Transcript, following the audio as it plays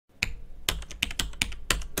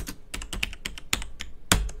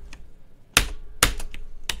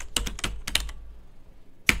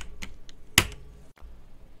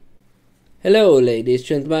Hello ladies,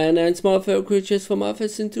 gentlemen and small fur creatures from Alpha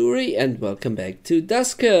Centauri, and welcome back to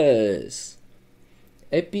Duskers!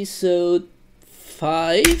 Episode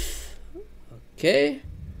 5? Okay.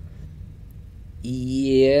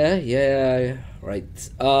 Yeah, right.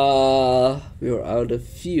 We're out of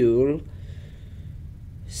fuel.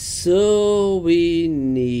 So we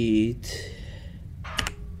need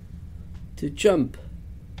to jump.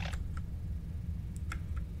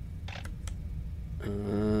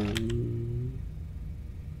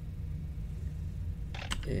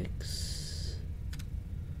 X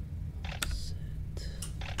Z.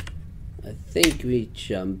 I think we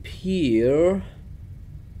jump here.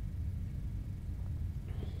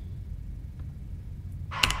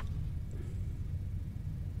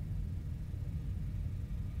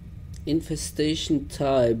 Infestation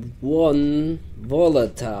type 1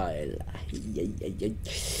 volatile.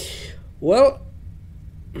 Well,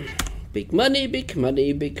 big money, big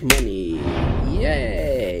money, big money.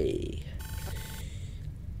 Yay!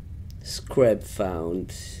 Scrap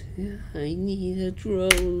found. I need a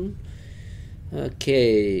drone.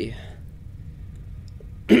 Okay.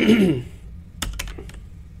 Begin.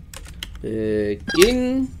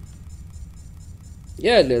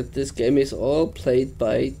 Yeah, this game is all played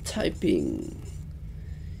by typing.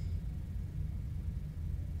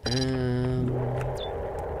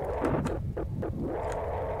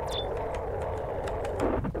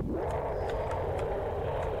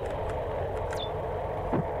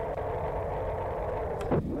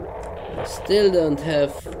 Still don't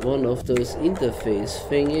have one of those interface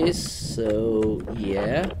thingies, so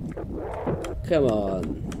yeah. Come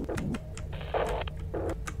on.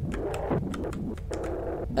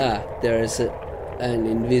 Ah, there's an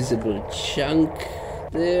invisible chunk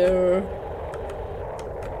there.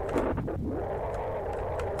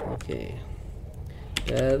 Okay.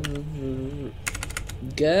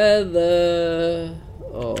 Gather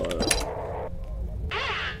all.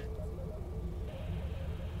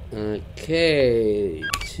 Okay,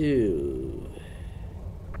 2.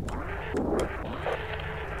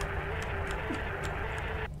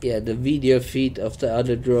 Yeah, the video feed of the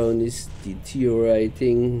other drone is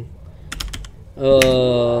deteriorating.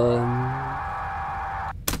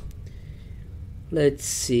 Let's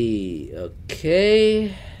see.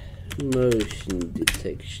 Okay, motion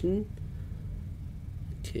detection.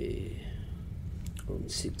 Okay, room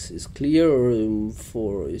 6 is clear. Room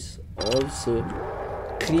 4 is also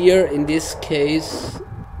clear in this case.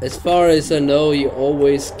 As far as I know, you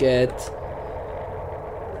always get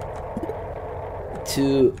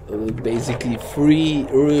to basically 3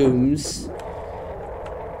 rooms.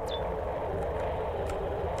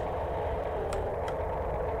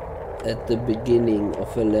 At the beginning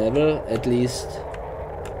of a level, at least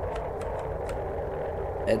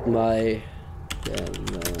at my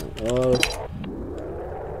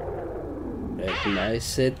at my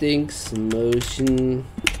settings, motion,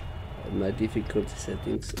 at my difficulty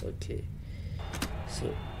settings. Okay,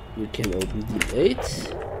 so we can open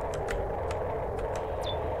D8.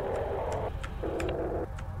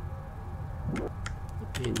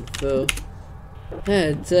 Info.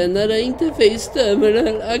 It's another interface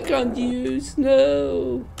terminal I can't use.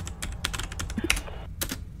 No.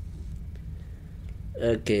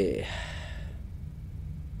 Okay.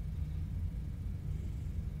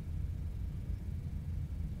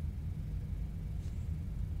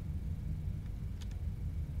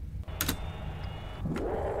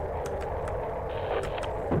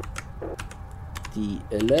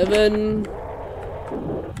 D11.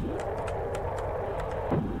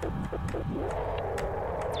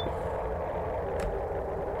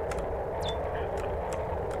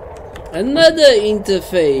 Another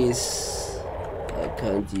interface I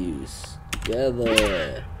can't use.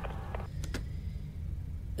 Gather.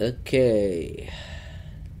 Okay.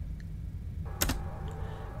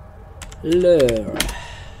 Lure.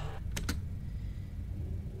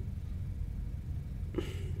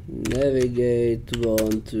 Navigate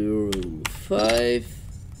 1 to room 5.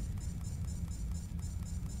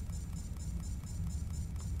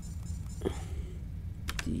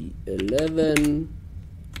 D11.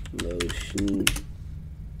 Motion.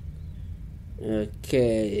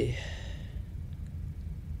 Okay.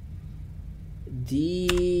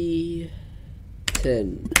 D10.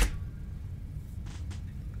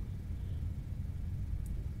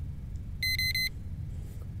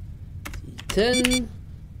 D10.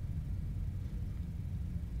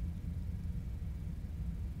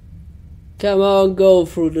 Come on, go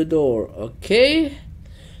through the door. Okay.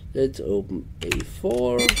 Let's open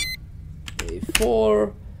A4.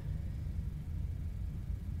 A4.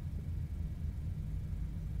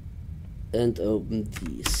 and open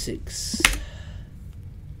D6.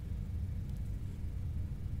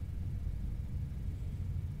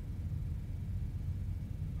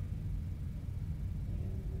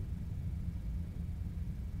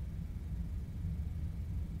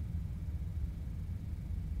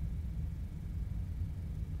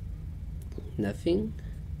 Nothing.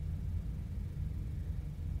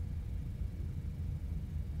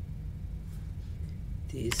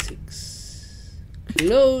 D6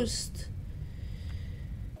 closed.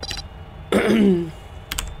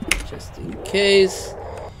 Just in case.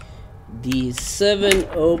 D7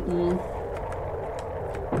 open.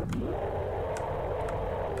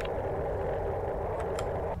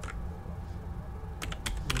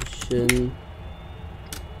 Mission.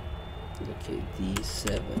 Okay,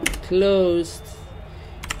 D7 closed.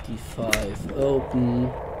 D5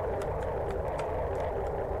 open.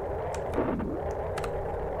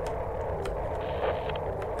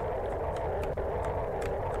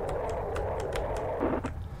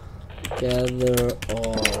 Gather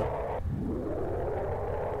all.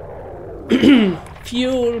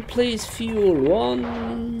 Fuel, please fuel.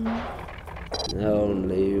 One.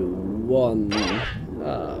 Only one.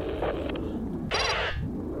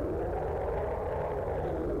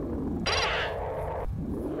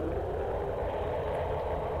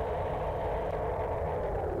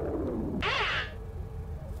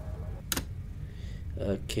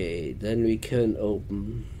 Okay, then we can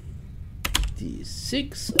open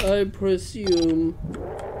D6, I presume.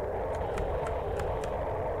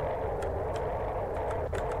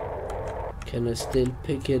 Can I still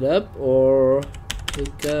pick it up or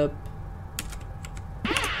pick up?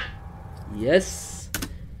 Yes.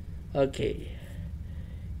 Okay.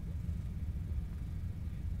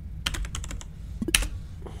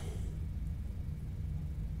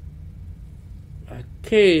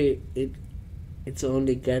 Okay, it's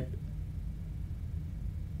only got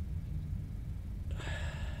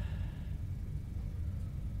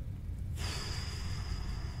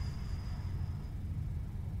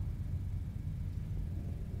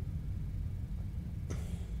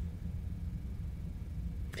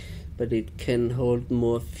but it can hold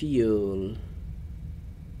more fuel.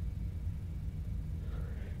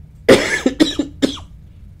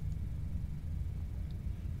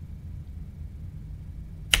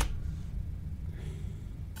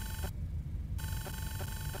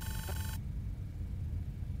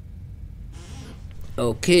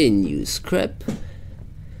 Okay, new scrap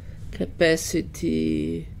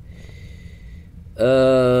capacity,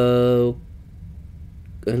 and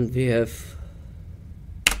we have,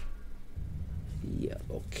 yeah,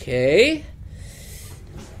 okay.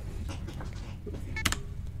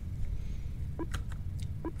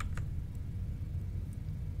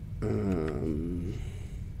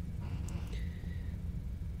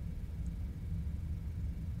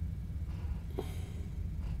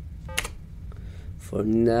 For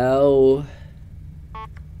now,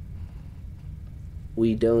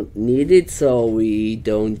 we don't need it, so we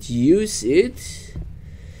don't use it.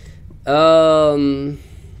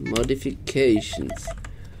 Modifications.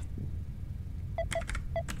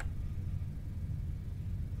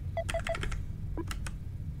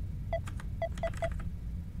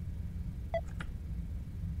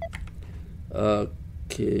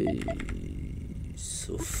 Okay,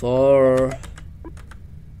 so far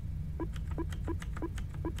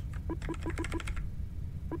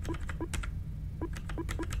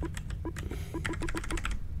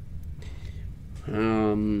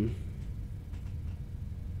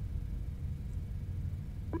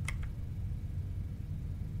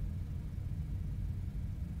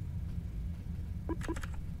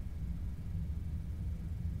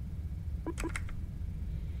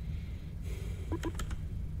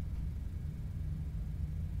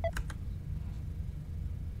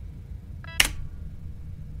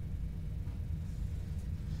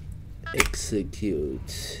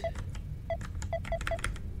execute.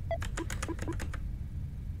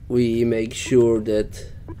 We make sure that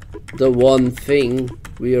the one thing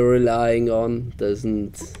we are relying on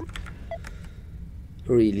doesn't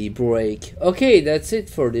really break. Okay, that's it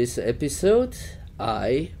for this episode.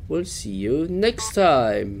 I will see you next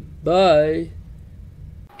time. Bye.